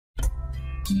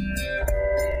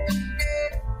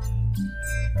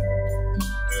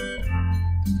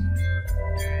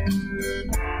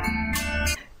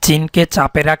চীনকে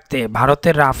চাপে রাখতে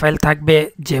ভারতের রাফেল থাকবে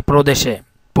যে প্রদেশে।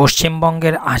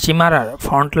 পশ্চিমবঙ্গের হাসিমারার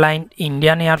ফ্রন্টলাইন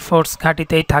ইন্ডিয়ান এয়ারফোর্স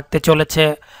ঘাঁটিতেই থাকতে চলেছে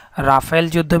রাফেল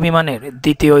যুদ্ধবিমানের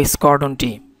দ্বিতীয়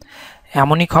স্কোয়াড্রনটি।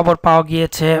 এমনই খবর পাওয়া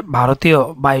গিয়েছে ভারতীয়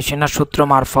বায়ুসেনা সূত্র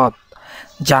মারফত।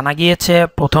 জানা গিয়েছে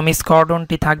প্রথম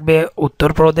স্কোয়াড্রনটি থাকবে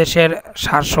উত্তরপ্রদেশের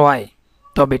সারসোয়ায়।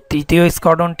 তবে তৃতীয়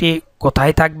স্কোয়াড্রনটি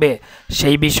কোথায় থাকবে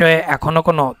সেই বিষয়ে এখনও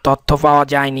কোনো তথ্য পাওয়া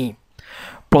যায়নি।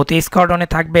 প্রতি স্কোয়াড্রনে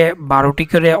থাকবে 12টি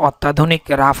করে অত্যাধুনিক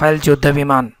রাফেল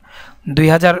যুদ্ধবিমান।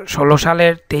 2016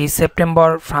 সালের 23 সেপ্টেম্বর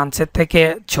ফ্রান্সের থেকে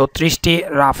 36টি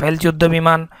রাফেল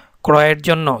যুদ্ধবিমান ক্রয়ের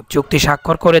জন্য চুক্তি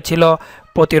স্বাক্ষর করেছিল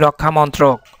প্রতিরক্ষা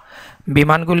মন্ত্রক।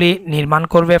 বিমানগুলি নির্মাণ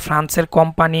করবে ফ্রান্সের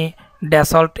কোম্পানি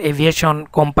ড্যাসল্ট এভিয়েশন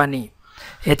কোম্পানি।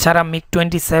 এছাড়া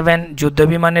মিগ-27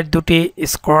 যুদ্ধবিমানের দুটি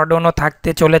স্কোয়াড্রনও থাকতে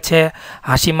চলেছে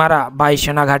হাসিমারা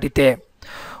বায়ুসেনা ঘাঁটিতে।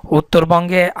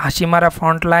 উত্তরবঙ্গে Hasimara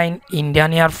frontline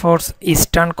Indian air force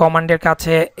eastern কমান্ডের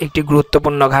কাছে একটি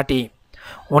গুরুত্বপূর্ণ ঘাঁটি।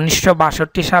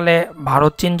 1962 সালে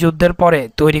ভারত চীন যুদ্ধের পরে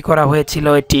তৈরি করা হয়েছিল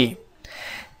এটি।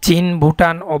 চীন,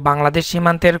 ভুটান ও বাংলাদেশ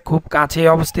সীমান্তের খুব কাছেই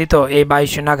অবস্থিত এই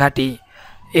বায়ুসেনা ঘাঁটি।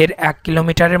 এর 1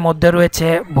 কিলোমিটারের মধ্যে রয়েছে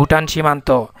ভুটান সীমান্ত।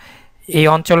 এই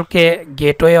অঞ্চলকে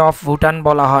গেটওয়ে অফ ভুটান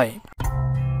বলা হয়।